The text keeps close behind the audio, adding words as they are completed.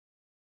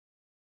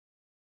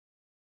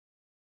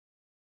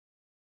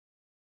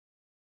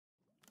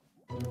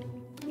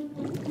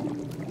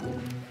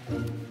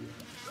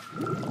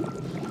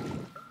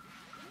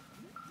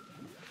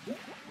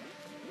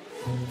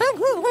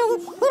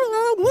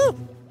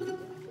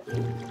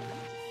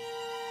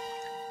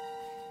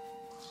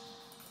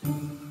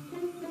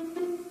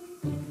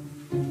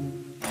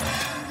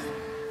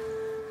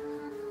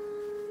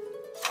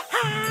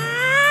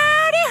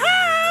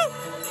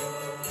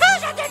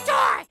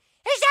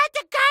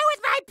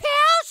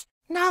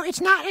No,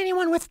 it's not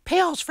anyone with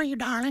pills for you,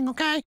 darling,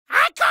 okay?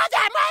 I called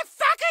that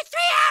motherfucker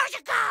 3 hours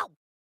ago!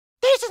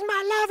 This is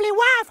my lovely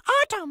wife,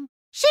 Autumn.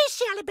 She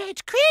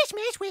celebrates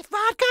Christmas with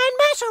vodka and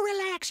muscle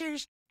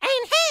relaxers.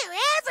 And here,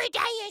 every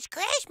day is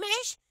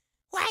Christmas.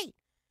 Wait,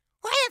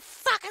 where the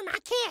fuck are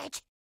my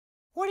kids?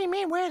 What do you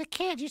mean, where are the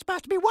kids? You're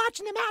supposed to be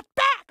watching them out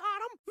back,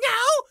 Autumn.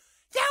 No,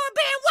 they were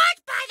being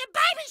watched by the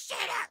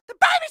babysitter. The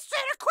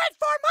babysitter quit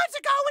 4 months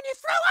ago when you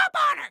threw up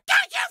on her.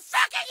 Don't you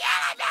fucking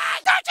yell at me!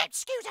 Don't you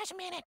excuse us a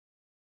minute.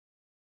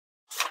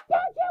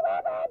 Don't you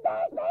ever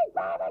embarrass me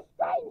from a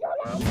stranger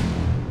like